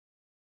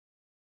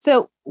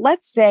So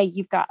let's say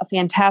you've got a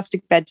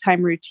fantastic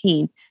bedtime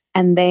routine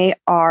and they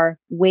are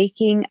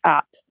waking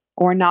up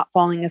or not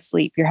falling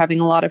asleep. You're having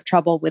a lot of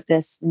trouble with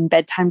this, and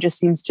bedtime just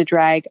seems to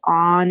drag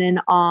on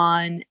and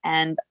on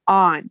and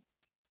on.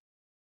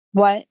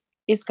 What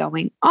is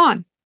going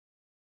on?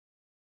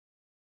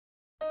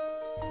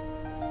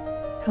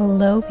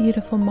 Hello,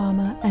 beautiful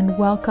mama, and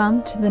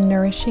welcome to the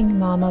Nourishing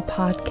Mama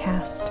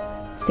podcast.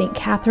 St.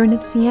 Catherine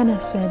of Siena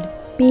said,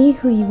 "Be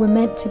who you were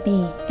meant to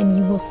be, and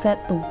you will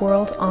set the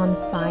world on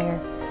fire."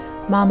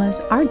 Mamas,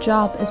 our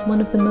job is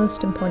one of the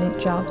most important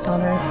jobs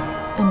on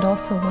earth, and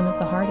also one of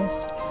the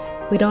hardest.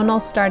 We don't all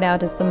start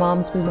out as the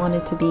moms we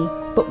wanted to be,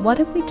 but what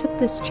if we took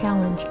this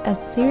challenge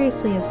as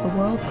seriously as the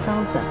world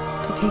tells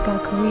us to take our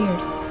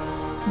careers?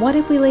 What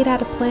if we laid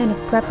out a plan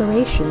of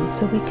preparation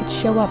so we could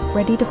show up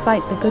ready to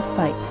fight the good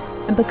fight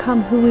and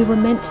become who we were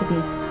meant to be,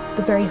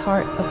 the very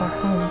heart of our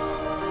homes?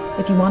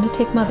 If you want to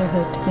take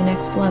motherhood to the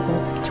next level,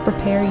 to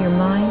prepare your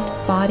mind,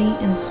 body,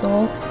 and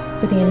soul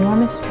for the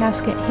enormous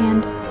task at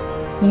hand,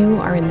 you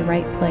are in the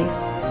right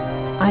place.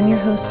 I'm your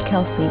host,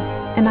 Kelsey,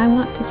 and I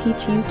want to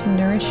teach you to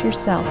nourish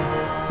yourself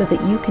so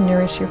that you can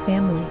nourish your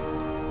family.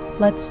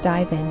 Let's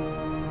dive in.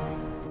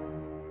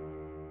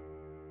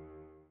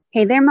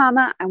 Hey there,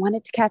 Mama. I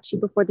wanted to catch you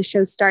before the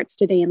show starts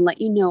today and let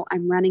you know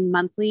I'm running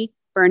monthly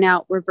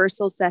burnout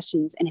reversal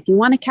sessions. And if you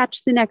want to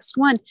catch the next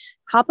one,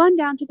 hop on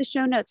down to the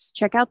show notes,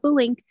 check out the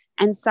link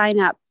and sign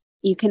up.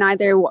 You can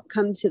either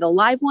come to the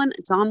live one,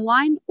 it's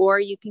online, or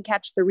you can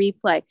catch the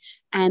replay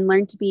and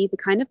learn to be the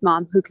kind of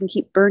mom who can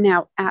keep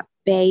burnout at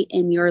bay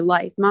in your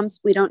life. Moms,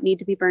 we don't need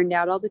to be burned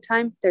out all the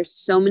time. There's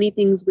so many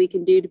things we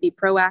can do to be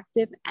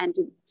proactive and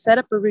to set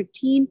up a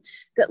routine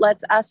that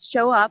lets us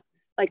show up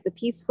like the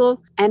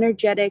peaceful,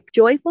 energetic,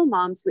 joyful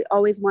moms we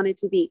always wanted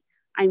to be.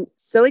 I'm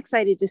so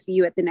excited to see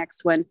you at the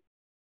next one.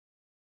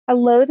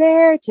 Hello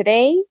there.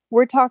 Today,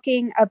 we're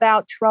talking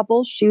about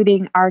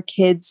troubleshooting our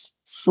kids'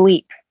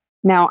 sleep.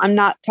 Now, I'm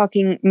not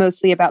talking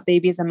mostly about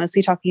babies. I'm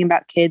mostly talking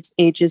about kids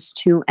ages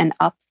 2 and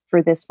up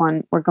for this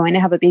one. We're going to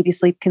have a baby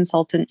sleep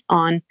consultant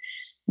on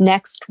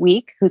next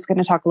week who's going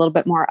to talk a little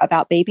bit more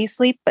about baby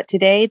sleep. But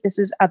today, this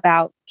is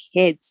about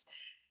kids.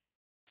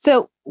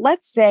 So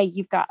let's say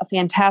you've got a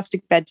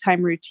fantastic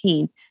bedtime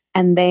routine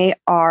and they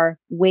are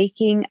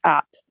waking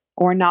up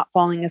or not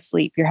falling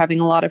asleep. You're having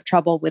a lot of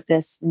trouble with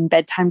this, and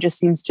bedtime just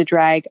seems to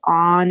drag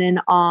on and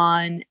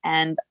on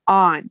and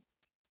on.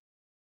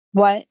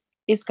 What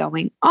is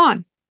going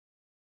on?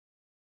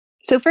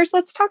 So first,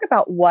 let's talk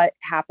about what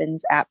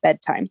happens at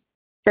bedtime.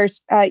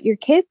 First, your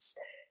kids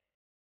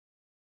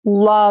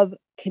love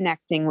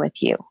connecting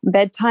with you.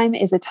 Bedtime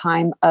is a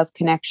time of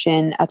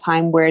connection, a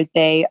time where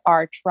they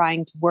are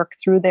trying to work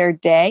through their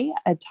day,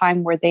 a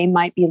time where they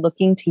might be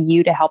looking to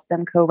you to help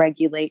them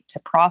co-regulate, to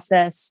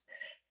process,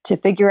 to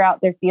figure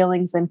out their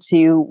feelings and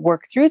to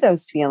work through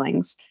those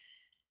feelings.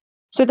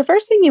 So the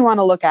first thing you want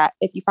to look at,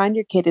 if you find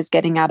your kid is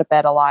getting out of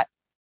bed a lot,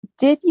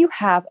 did you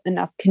have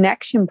enough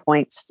connection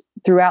points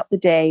throughout the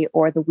day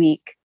or the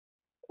week?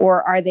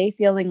 Or are they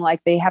feeling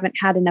like they haven't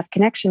had enough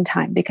connection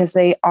time because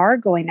they are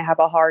going to have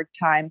a hard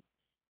time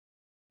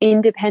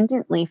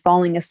independently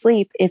falling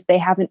asleep if they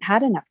haven't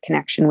had enough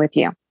connection with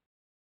you?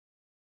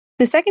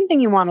 The second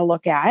thing you want to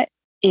look at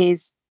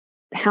is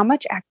how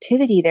much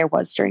activity there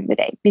was during the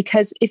day.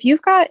 Because if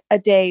you've got a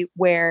day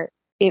where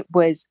it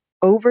was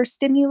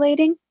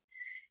overstimulating,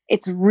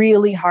 it's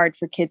really hard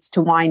for kids to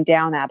wind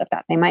down out of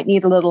that. They might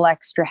need a little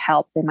extra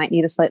help. They might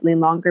need a slightly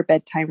longer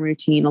bedtime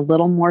routine, a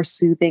little more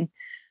soothing,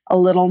 a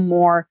little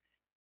more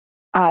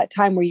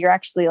time where you're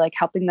actually like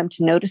helping them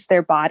to notice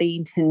their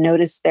body, to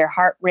notice their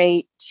heart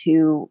rate,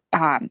 to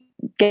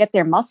get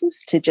their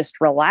muscles to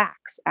just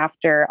relax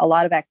after a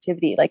lot of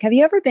activity. Like, have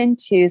you ever been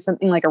to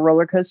something like a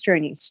roller coaster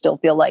and you still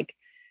feel like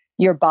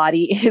your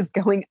body is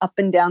going up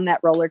and down that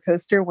roller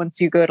coaster once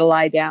you go to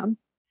lie down?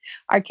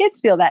 Our kids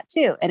feel that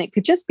too. And it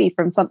could just be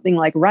from something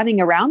like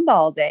running around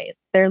all day.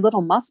 Their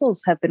little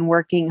muscles have been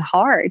working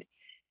hard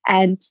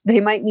and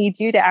they might need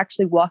you to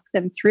actually walk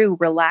them through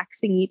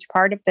relaxing each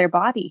part of their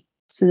body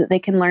so that they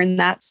can learn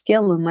that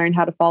skill and learn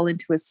how to fall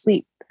into a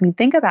sleep. I mean,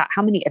 think about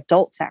how many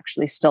adults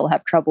actually still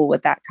have trouble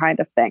with that kind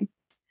of thing.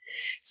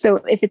 So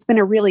if it's been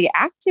a really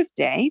active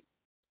day,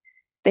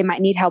 they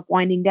might need help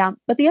winding down.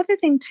 But the other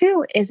thing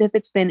too is if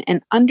it's been an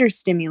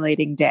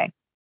understimulating day,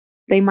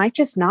 they might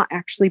just not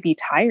actually be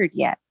tired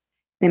yet.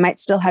 They might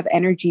still have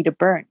energy to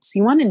burn. So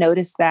you want to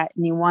notice that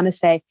and you want to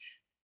say,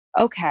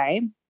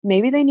 okay,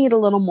 maybe they need a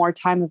little more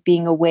time of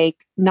being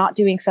awake, not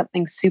doing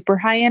something super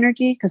high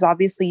energy, because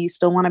obviously you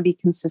still want to be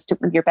consistent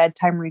with your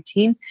bedtime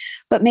routine,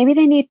 but maybe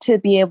they need to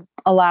be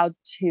allowed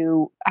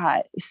to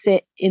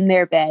sit in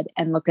their bed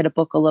and look at a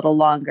book a little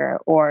longer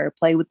or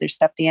play with their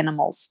stuffed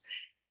animals.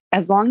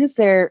 As long as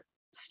they're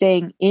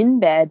staying in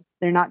bed,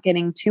 they're not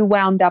getting too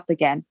wound up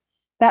again.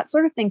 That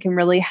sort of thing can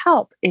really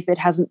help if it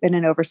hasn't been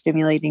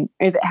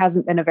if it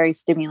hasn't been a very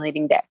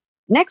stimulating day.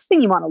 Next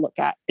thing you want to look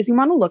at is you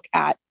want to look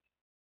at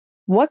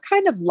what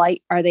kind of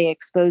light are they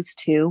exposed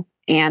to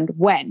and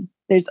when.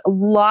 There's a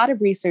lot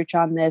of research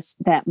on this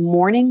that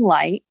morning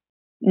light,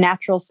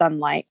 natural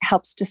sunlight,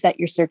 helps to set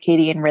your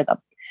circadian rhythm.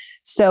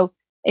 So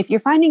if you're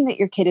finding that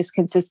your kid is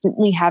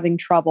consistently having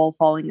trouble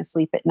falling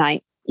asleep at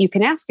night, you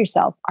can ask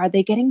yourself, are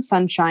they getting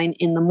sunshine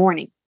in the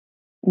morning?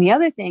 And the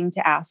other thing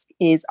to ask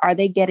is, are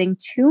they getting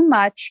too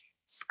much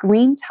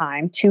screen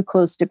time too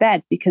close to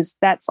bed? Because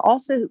that's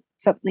also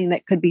something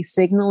that could be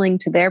signaling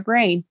to their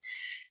brain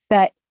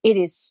that it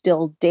is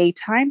still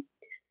daytime.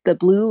 The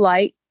blue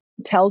light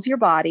tells your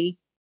body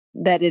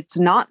that it's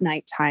not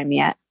nighttime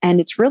yet. And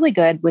it's really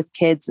good with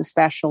kids,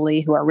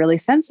 especially who are really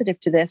sensitive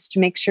to this, to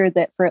make sure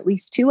that for at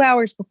least 2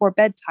 hours before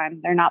bedtime,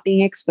 they're not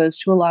being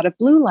exposed to a lot of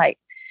blue light.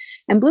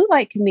 And blue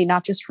light can be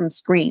not just from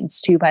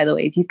screens too, by the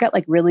way. If you've got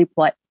like really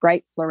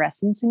bright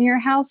fluorescence in your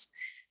house,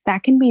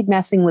 that can be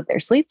messing with their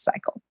sleep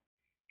cycle.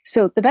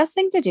 So the best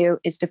thing to do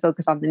is to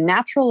focus on the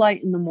natural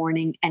light in the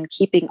morning and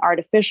keeping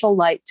artificial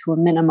light to a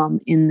minimum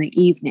in the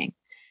evening.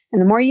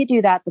 And the more you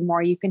do that, the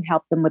more you can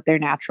help them with their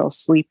natural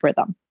sleep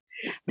rhythm.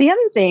 The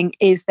other thing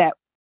is that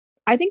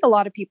I think a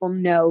lot of people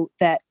know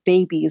that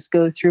babies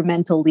go through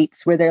mental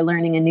leaps where they're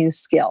learning a new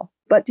skill.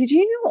 But did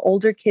you know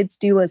older kids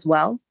do as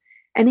well?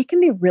 And it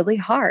can be really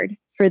hard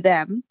for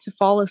them to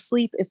fall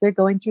asleep if they're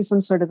going through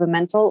some sort of a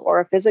mental or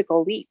a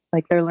physical leap,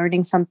 like they're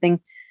learning something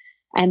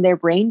and their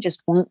brain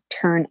just won't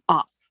turn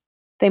off.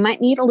 They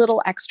might need a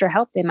little extra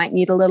help. They might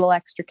need a little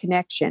extra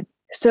connection.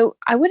 So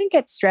I wouldn't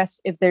get stressed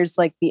if there's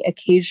like the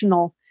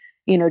occasional,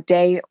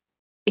 day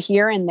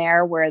here and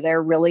there where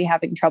they're really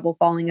having trouble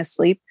falling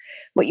asleep.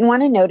 What you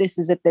want to notice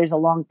is if there's a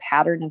long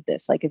pattern of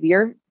this, like if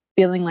you're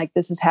feeling like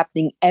this is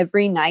happening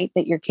every night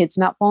that your kid's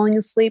not falling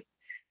asleep,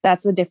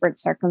 that's a different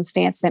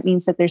circumstance. That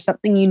means that there's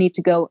something you need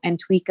to go and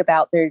tweak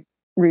about their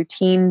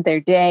routine, their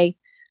day,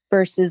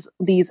 versus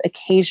these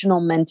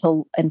occasional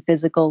mental and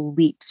physical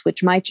leaps,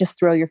 which might just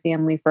throw your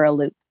family for a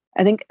loop.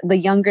 I think the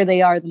younger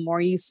they are, the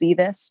more you see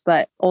this,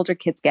 but older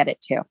kids get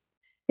it too.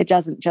 It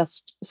doesn't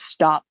just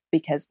stop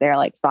because they're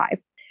like 5.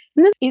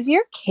 And then, is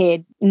your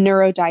kid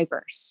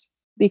neurodiverse?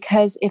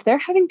 Because if they're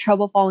having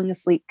trouble falling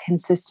asleep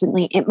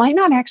consistently, it might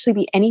not actually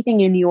be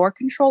anything in your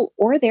control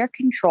or their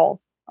control.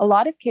 A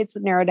lot of kids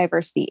with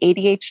neurodiversity,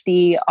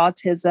 ADHD,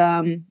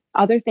 autism,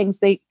 other things,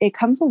 it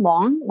comes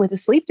along with a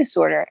sleep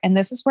disorder. And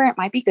this is where it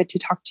might be good to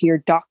talk to your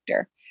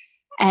doctor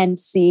and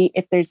see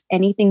if there's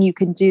anything you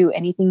can do,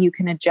 anything you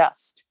can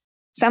adjust.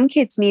 Some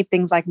kids need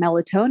things like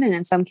melatonin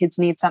and some kids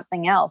need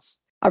something else.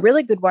 A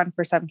really good one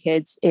for some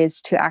kids is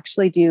to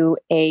actually do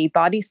a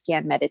body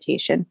scan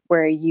meditation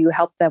where you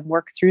help them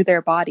work through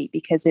their body,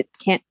 because it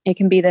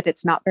can be that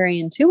it's not very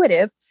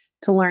intuitive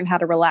to learn how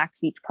to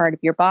relax each part of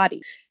your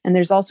body. And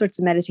there's all sorts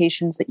of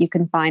meditations that you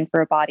can find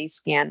for a body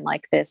scan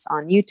like this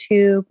on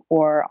YouTube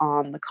or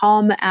on the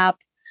Calm app.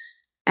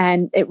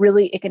 And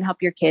it can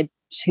help your kid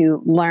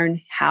to learn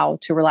how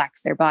to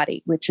relax their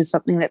body, which is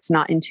something that's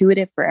not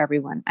intuitive for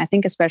everyone. I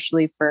think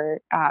especially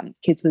for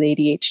kids with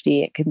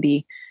ADHD, it can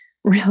be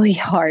really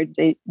hard.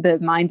 The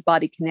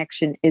mind-body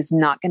connection is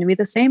not going to be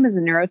the same as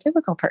a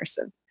neurotypical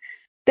person.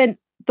 Then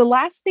the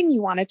last thing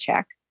you want to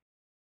check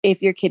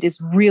if your kid is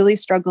really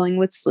struggling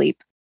with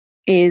sleep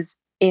is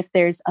if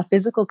there's a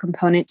physical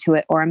component to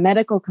it or a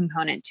medical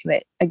component to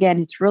it. Again,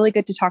 it's really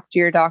good to talk to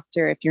your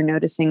doctor if you're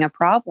noticing a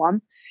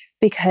problem,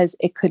 because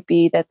it could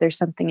be that there's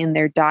something in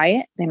their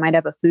diet. They might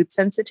have a food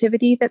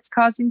sensitivity that's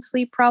causing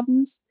sleep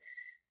problems.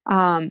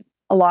 A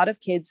lot of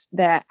kids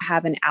that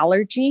have an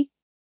allergy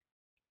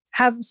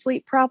have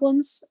sleep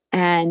problems,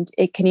 and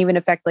it can even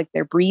affect like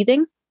their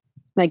breathing.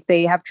 Like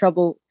they have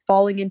trouble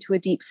falling into a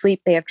deep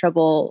sleep. They have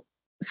trouble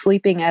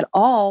sleeping at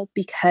all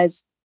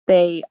because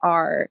they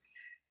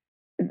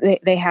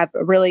have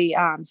a really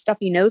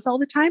stuffy nose all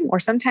the time, or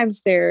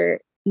sometimes their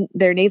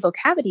nasal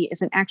cavity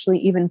isn't actually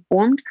even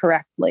formed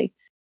correctly.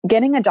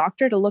 Getting a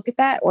doctor to look at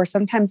that, or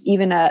sometimes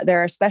even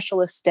there are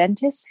specialist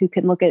dentists who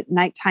can look at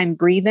nighttime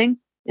breathing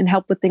and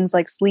help with things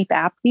like sleep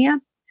apnea,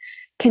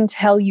 can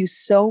tell you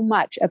so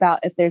much about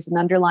if there's an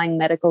underlying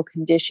medical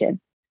condition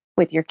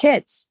with your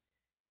kids.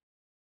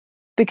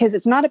 Because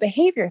it's not a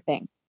behavior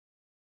thing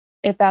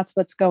if that's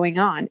what's going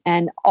on.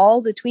 And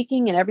all the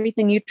tweaking and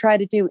everything you try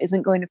to do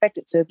isn't going to affect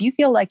it. So if you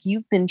feel like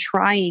you've been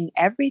trying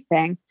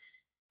everything,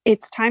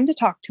 it's time to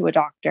talk to a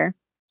doctor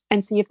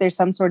and see if there's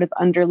some sort of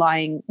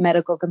underlying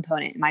medical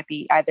component. It might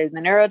be either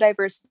the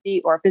neurodiversity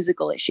or a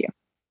physical issue.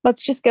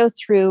 Let's just go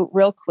through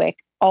real quick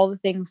all the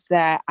things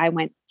that I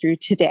went through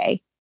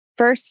today.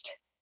 First,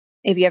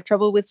 if you have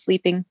trouble with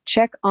sleeping,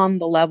 check on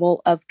the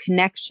level of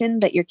connection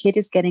that your kid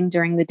is getting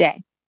during the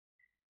day.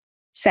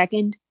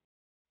 Second,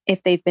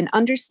 if they've been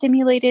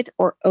understimulated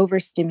or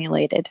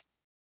overstimulated.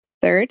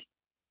 Third,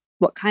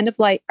 what kind of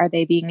light are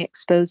they being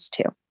exposed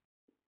to?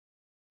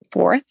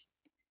 Fourth,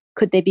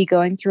 could they be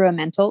going through a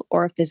mental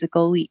or a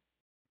physical leap?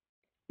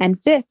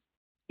 And fifth,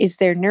 is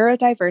there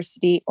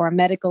neurodiversity or a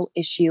medical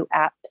issue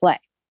at play?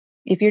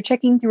 If you're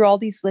checking through all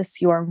these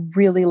lists, you are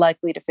really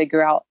likely to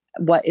figure out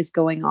what is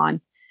going on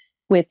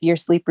with your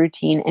sleep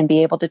routine and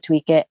be able to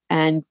tweak it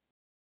and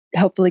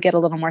hopefully get a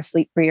little more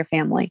sleep for your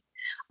family.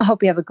 I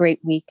hope you have a great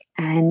week,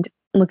 and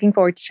looking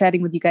forward to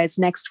chatting with you guys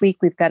next week.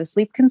 We've got a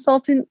sleep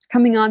consultant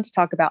coming on to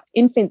talk about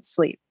infant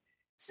sleep.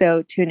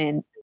 So tune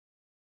in.